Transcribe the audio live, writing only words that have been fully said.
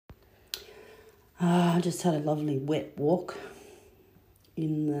I just had a lovely wet walk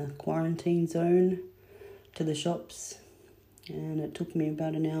in the quarantine zone to the shops, and it took me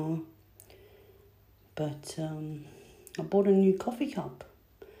about an hour. But I bought a new coffee cup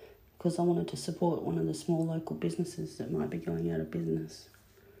because I wanted to support one of the small local businesses that might be going out of business.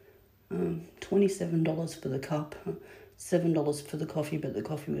 $27 for the cup, $7 for the coffee, but the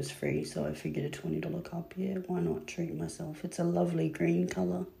coffee was free, so I figured a $20 cup. Yeah, why not treat myself? It's a lovely green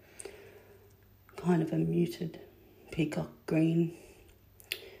colour, kind of a muted peacock green,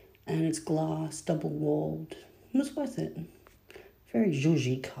 and it's glass, double-walled. It was worth it. Very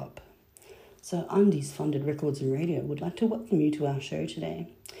zhuzhy cup. So Undies Funded Records and Radio would like to welcome you to our show today.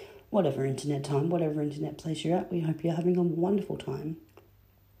 Whatever internet time, whatever internet place you're at, we hope you're having a wonderful time.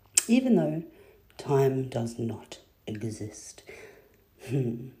 Even though time does not exist.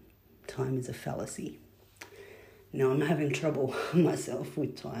 Time is a fallacy. Now I'm having trouble myself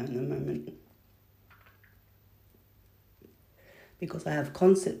with time at the moment, because I have a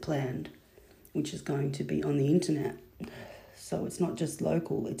concert planned, which is going to be on the internet. So it's not just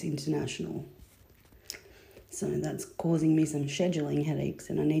local, it's international. So that's causing me some scheduling headaches,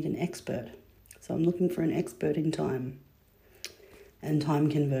 and I need an expert. So I'm looking for an expert in time and time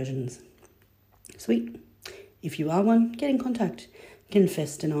conversions. Sweet. If you are one, get in contact.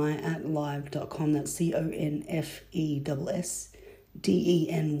 Confessdeny at live.com. That's CONFESSDENY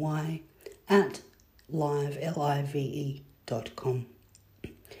at live, LIVE.com.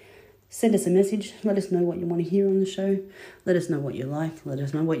 Send us a message. Let us know what you want to hear on the show. Let us know what you like. Let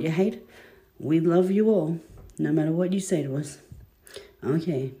us know what you hate. We love you all, no matter what you say to us.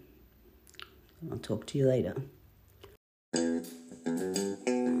 Okay. I'll talk to you later.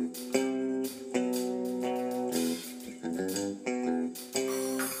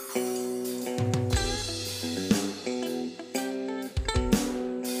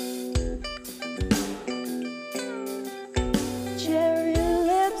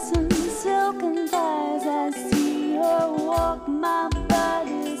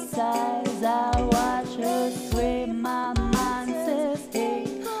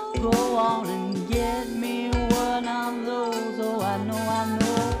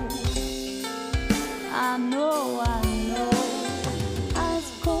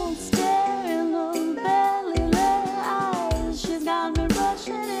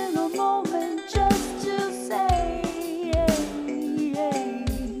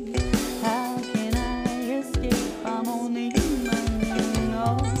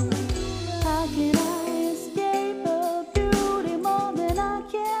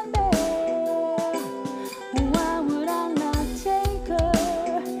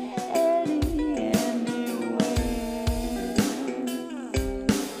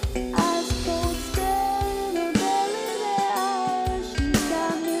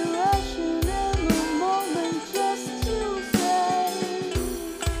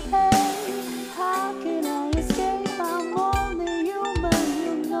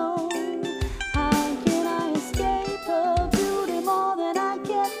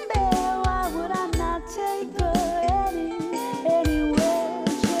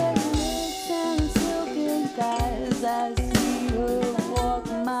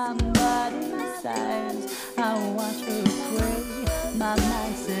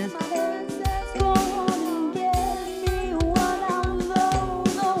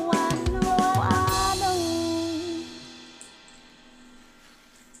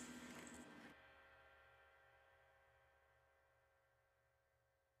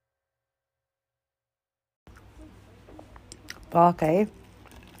 Fuck, eh?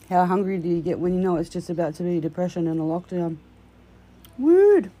 How hungry do you get when you know it's just about to be depression and a lockdown?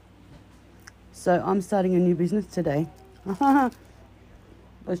 Word! So I'm starting a new business today.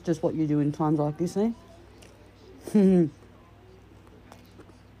 That's just what you do in times like this, eh?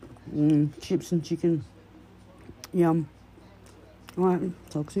 Chips and chicken. Yum. Alright,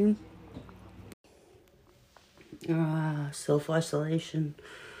 talk soon. Self-isolation.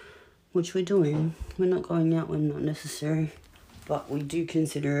 Which we're doing. We're not going out when not necessary. But we do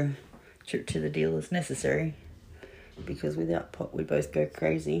consider a trip to the dealer's necessary, because without pot we both go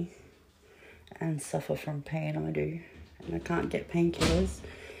crazy and suffer from pain. I do. And I can't get painkillers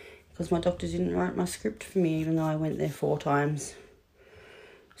because my doctor didn't write my script for me, even though I went there 4 times.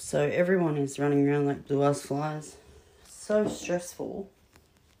 So everyone is running around like blue ass flies. So stressful.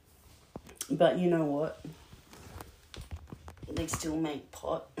 But you know what? They still make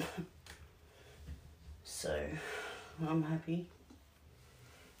pot. So I'm happy.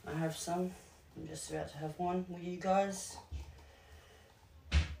 I have some. I'm just about to have one with you guys.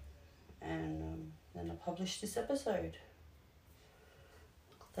 And then I'll publish this episode.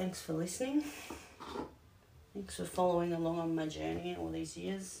 Thanks for listening. Thanks for following along on my journey all these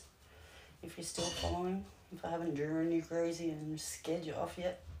years. If you're still following, if I haven't driven you crazy and scared you off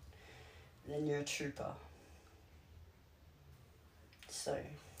yet, then you're a trooper. So,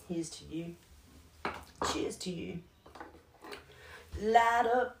 here's to you. Cheers to you. Light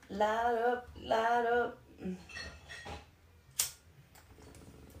up, light up, light up.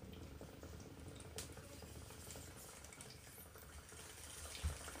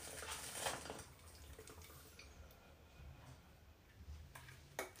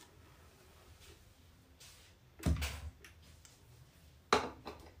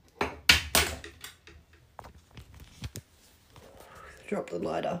 Drop the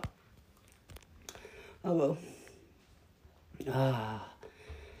lighter. Oh well.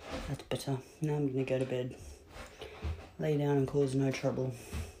 That's better. Now I'm gonna go to bed. Lay down and cause no trouble.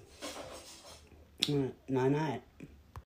 Alright, night night.